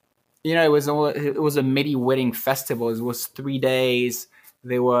 it was a midi wedding festival. It was 3 days.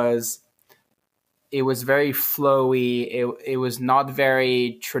 It was very flowy. It was not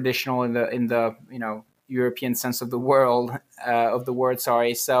very traditional in the European sense of the word.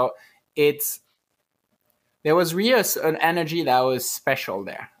 Sorry. So there was really an energy that was special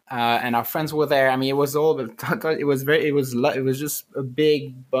there. And our friends were there. I mean, it was just a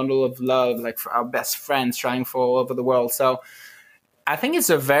big bundle of love, like for our best friends trying for all over the world. So I think it's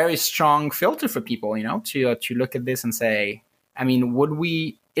a very strong filter for people, to look at this and say, I mean,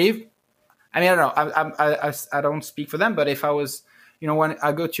 I don't know. I don't speak for them, but if I was, when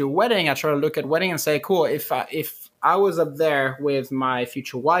I go to a wedding, I try to look at wedding and say, cool, if I was up there with my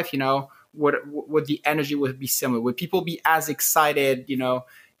future wife, would the energy would be similar? Would people be as excited,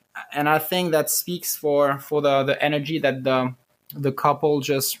 And I think that speaks for the energy that the couple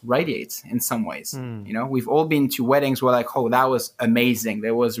just radiates in some ways. We've all been to weddings where like, oh, that was amazing.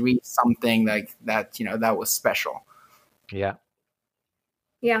 There was really something like that, that was special. Yeah.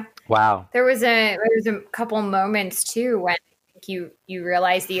 Yeah. Wow. There was a couple moments too when you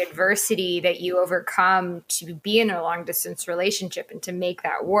realize the adversity that you overcome to be in a long distance relationship and to make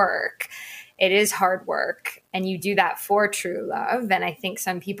that work. It is hard work, and you do that for true love. And I think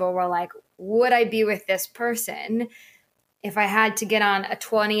some people were like, would I be with this person if I had to get on a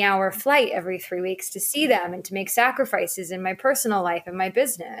 20-hour flight every 3 weeks to see them and to make sacrifices in my personal life and my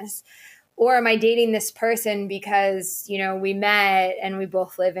business? Or am I dating this person because, we met and we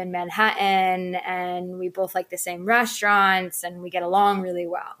both live in Manhattan and we both like the same restaurants and we get along really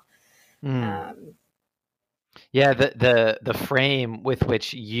well? Yeah, the frame with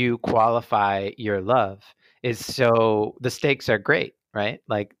which you qualify your love is so, the stakes are great, right?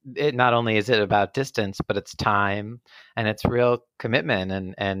 Like, it not only is it about distance, but it's time and it's real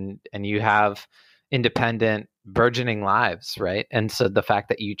commitment, and you have independent burgeoning lives, right? And so the fact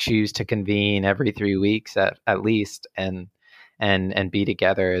that you choose to convene every 3 weeks at least and be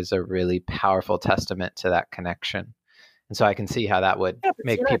together is a really powerful testament to that connection. And so I can see how that would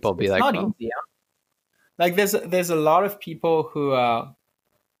make people be like, oh. Easy, yeah? Like there's a lot of people who I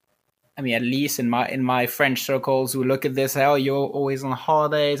mean, at least in my French circles, who look at this, oh, you're always on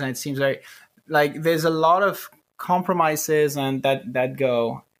holidays, and it seems very like there's a lot of compromises and that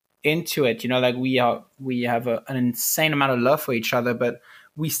go into it. Like we have an insane amount of love for each other, but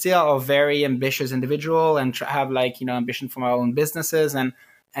we still are very ambitious individual and have ambition for our own businesses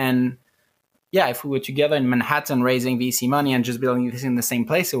and yeah, if we were together in Manhattan raising VC money and just building this in the same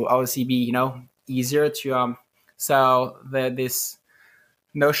place, it would obviously be easier to so this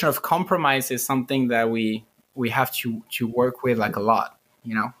notion of compromise is something that we have to work with like a lot. I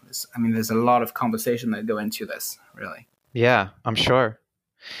mean, there's a lot of conversation that go into this, really. Yeah, I'm sure.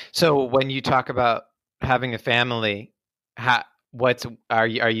 So when you talk about having a family, are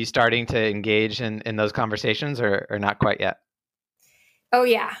you starting to engage in those conversations or not quite yet? Oh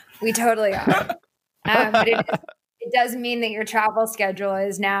yeah, we totally are. But it does mean that your travel schedule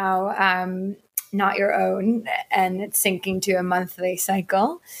is now not your own, and it's syncing to a monthly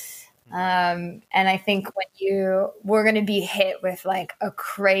cycle. And I think we're going to be hit with like a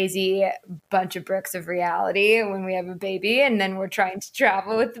crazy bunch of bricks of reality when we have a baby, and then we're trying to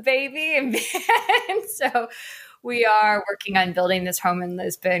travel with the baby. And so we are working on building this home in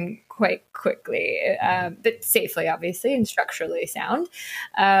Lisbon quite quickly, but safely, obviously, and structurally sound.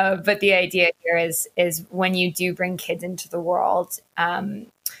 But the idea here is when you do bring kids into the world,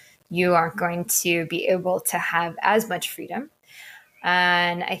 you aren't going to be able to have as much freedom.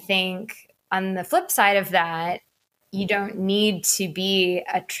 And I think on the flip side of that, you don't need to be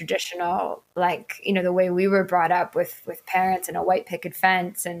a traditional, like, the way we were brought up with parents and a white picket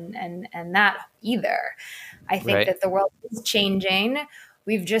fence and that either. I think that the world is changing.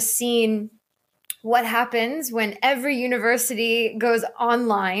 We've just seen what happens when every university goes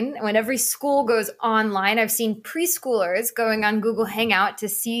online, when every school goes online. I've seen preschoolers going on Google Hangout to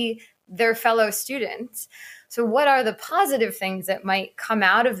see their fellow students. So what are the positive things that might come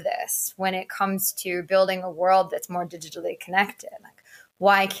out of this when it comes to building a world that's more digitally connected? Like,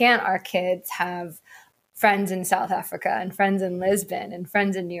 why can't our kids have friends in South Africa and friends in Lisbon and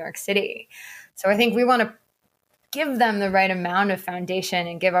friends in New York City? So I think we want to give them the right amount of foundation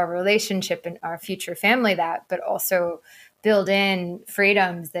and give our relationship and our future family that, but also build in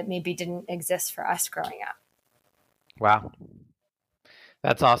freedoms that maybe didn't exist for us growing up. Wow.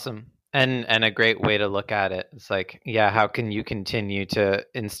 That's awesome. And a great way to look at it. It's like, how can you continue to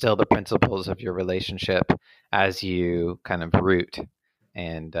instill the principles of your relationship as you kind of root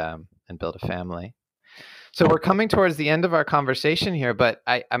and build a family? So we're coming towards the end of our conversation here, but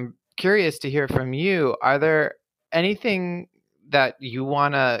I'm curious to hear from you. Are there anything that you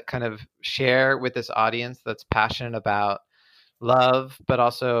want to kind of share with this audience that's passionate about love, but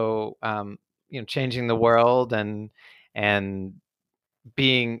also changing the world and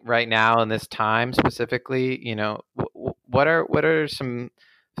being right now in this time specifically? What are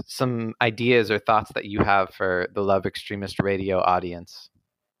some ideas or thoughts that you have for the Love Extremist Radio audience?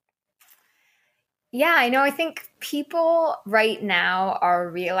 Yeah, I know. I think people right now are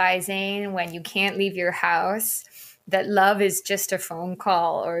realizing when you can't leave your house that love is just a phone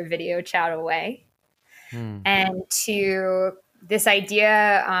call or a video chat away. And this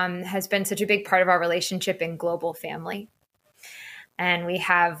idea has been such a big part of our relationship in global family. And we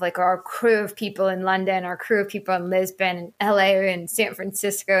have like our crew of people in London, our crew of people in Lisbon, and LA, and San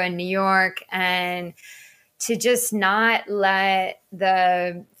Francisco, and New York. And to just not let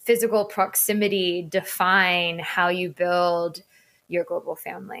the physical proximity define how you build your global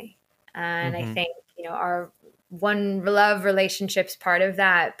family. And I think, our One Love relationship's part of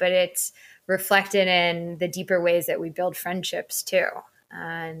that, but it's reflected in the deeper ways that we build friendships too.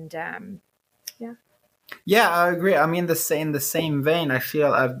 And Yeah, I agree. I mean, in the same vein, I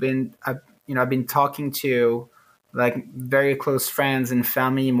feel I've been talking to like very close friends and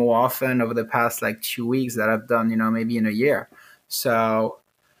family more often over the past like 2 weeks that I've done, maybe in a year. So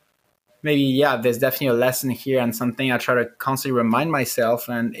maybe, there's definitely a lesson here, and something I try to constantly remind myself,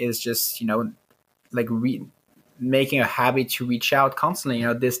 and is just, like making a habit to reach out constantly.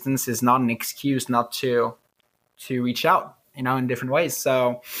 Distance is not an excuse not to reach out, in different ways.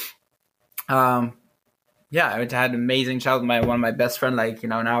 So, I had an amazing chat with one of my best friend, like,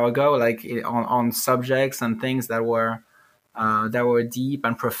 an hour ago, like on subjects and things that were deep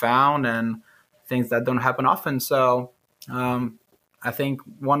and profound, and things that don't happen often. So I think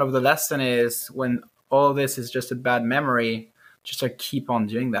one of the lesson is, when all this is just a bad memory, just to keep on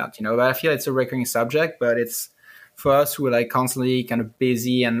doing that, But I feel it's a recurring subject, but it's for us who are like constantly kind of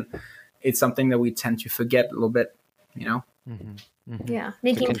busy, and it's something that we tend to forget a little bit, Mm-hmm. Mm-hmm. Yeah,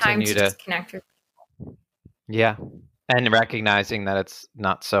 making time to just connect with people. Yeah. And recognizing that it's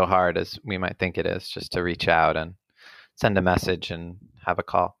not so hard as we might think it is, just to reach out and send a message and have a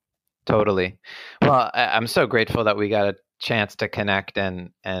call. Totally. Well, I'm so grateful that we got a chance to connect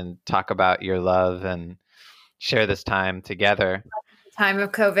and talk about your love and share this time together. Time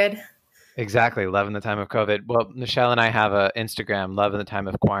of COVID. Exactly. Love in the time of COVID. Well, Michelle and I have an Instagram, Love in the Time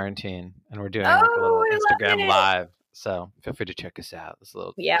of Quarantine, and we're doing like a little Instagram live. So feel free to check us out. This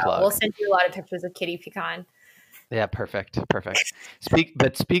little plug. We'll send you a lot of pictures of Kitty Pecan. Yeah, perfect.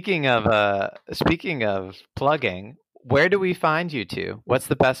 Speaking of plugging, where do we find you two? What's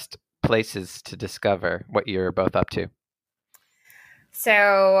the best places to discover what you're both up to?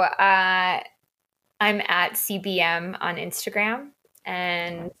 So I'm at CBM on Instagram,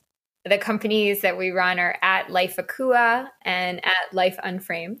 and the companies that we run are at Life Akua and at Life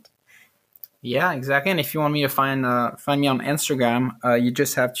Unframed. Yeah, exactly. And if you want me to find me on Instagram, you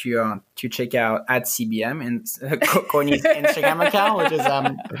just have to check out @CBM and Courtney's Instagram account, which is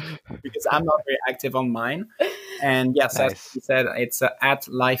because I'm not very active on mine. And yes, as Nice. you said, it's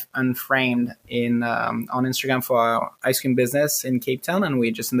 @LifeUnframed in on Instagram for our ice cream business in Cape Town, and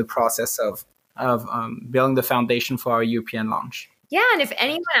we're just in the process of building the foundation for our European launch. Yeah, and if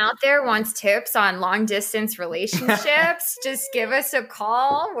anyone out there wants tips on long distance relationships, just give us a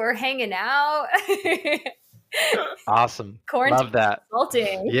call. We're hanging out. Awesome. Quarantine Love that.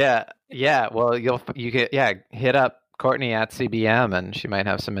 consulting. Yeah. Well, you could hit up Courtney @CBM, and she might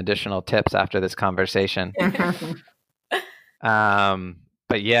have some additional tips after this conversation.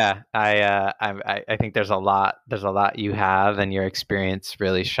 But yeah, I think there's a lot you have, and your experience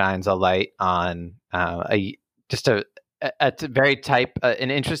really shines a light on a very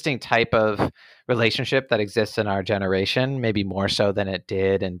an interesting type of relationship that exists in our generation, maybe more so than it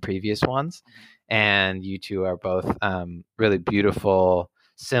did in previous ones. And you two are both really beautiful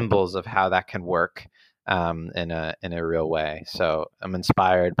symbols of how that can work in a real way. So I'm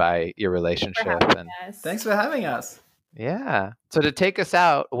inspired by your relationship. And thanks for having us. Yeah. So to take us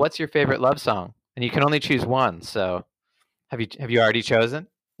out, what's your favorite love song? And you can only choose one. So have you already chosen?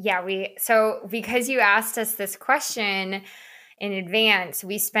 Yeah, so because you asked us this question in advance,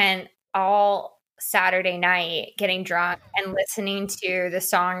 we spent all Saturday night getting drunk and listening to the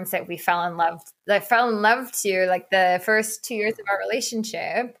songs that we fell in love to, like the first 2 years of our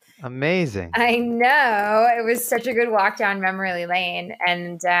relationship. Amazing. I know. It was such a good walk down memory lane.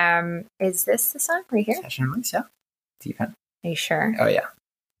 And is this the song right here? Session Release, yeah. Deep End. Are you sure? Oh, yeah.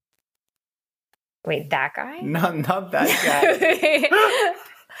 Wait, that guy? No, not that guy.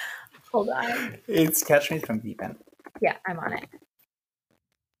 Hold on. It's Catch Me from Deep End. Yeah, I'm on it.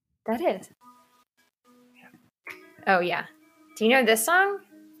 That is. Oh, yeah. Do you know this song?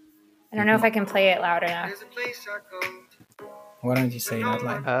 I don't know if I can play it loud enough. Why don't you say it out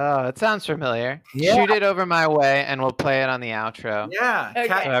loud? Oh, it sounds familiar. Yeah. Shoot it over my way, and we'll play it on the outro. Yeah.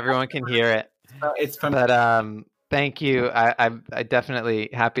 Okay. So everyone can hear it. It's from. But thank you. I'm definitely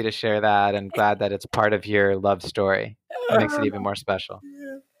happy to share that, and glad that it's part of your love story. It makes it even more special.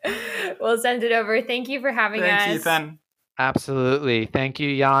 We'll send it over. Thank you for having us. Thanks, Ethan. Absolutely. Thank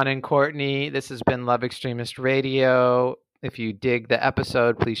you, Jan and Courtney. This has been Love Extremist Radio. If you dig the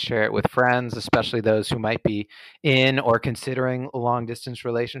episode, please share it with friends, especially those who might be in or considering long distance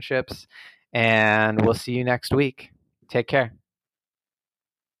relationships. And we'll see you next week. Take care.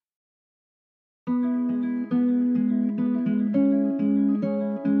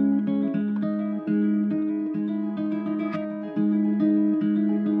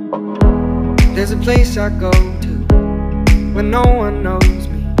 There's a place I go to when no one knows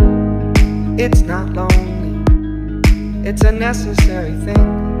me. It's not lonely, it's a necessary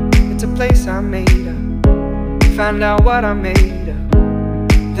thing. It's a place I made up, find out what I made of.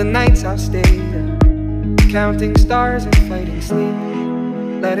 The nights I've stayed up, counting stars and fighting sleep.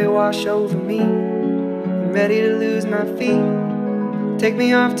 Let it wash over me, I'm ready to lose my feet. Take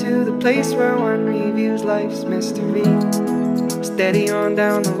me off to the place where one reviews life's mystery. Steady on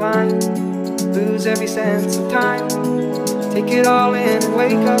down the line, lose every sense of time. Take it all in and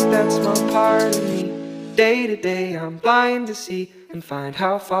wake up that small part of me. Day to day I'm blind to see and find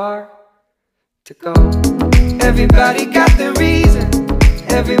how far to go. Everybody got their reason,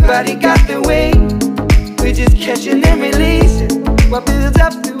 everybody got their way. We're just catching and releasing what builds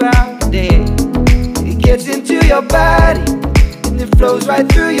up throughout the day. It gets into your body and it flows right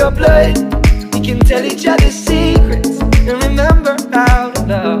through your blood. We can tell each other secrets and remember how to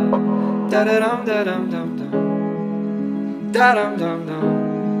love. Da-da-dum, da-dum-dum-dum.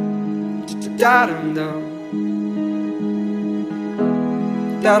 Da-dum-dum-dum. Da-dum-dum.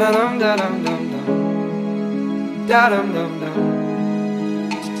 Da-da-dum, da-dum-dum-dum.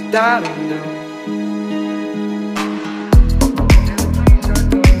 Da-dum-dum-dum. Da-dum-dum.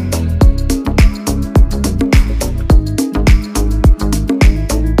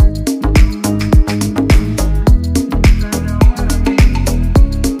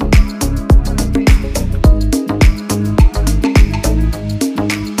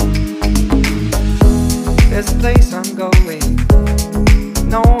 There's a place I'm going,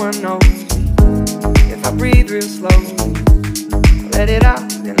 no one knows me. If I breathe real slowly, let it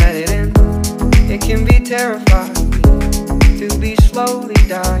out and let it in. It can be terrifying to be slowly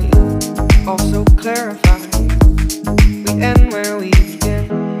dying, also clarifying. We end where we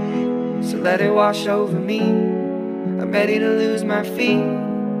begin, so let it wash over me. I'm ready to lose my feet.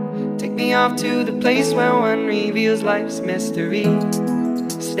 Take me off to the place where one reveals life's mystery.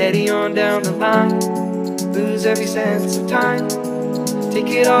 Steady on down the line, lose every sense of time. take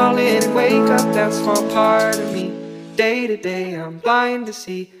it all in and wake up that small part of me. Day to day I'm blind to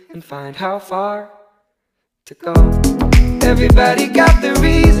see and find how far to go. Everybody got the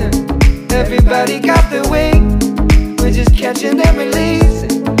reason, everybody got the way. We're just catching and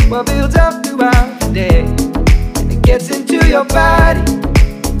releasing what builds up throughout the day. And it gets into your body,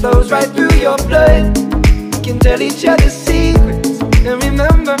 flows right through your blood. We can tell each other secrets and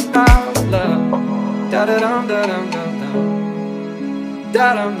remember how to love. Da da dum da dum dum dum,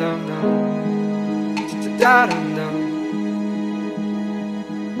 da dum dum dum, da dum dum,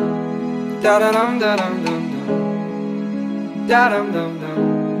 da da dum da dum dum dum, da dum dum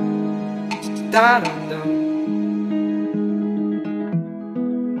dum, da dum dum.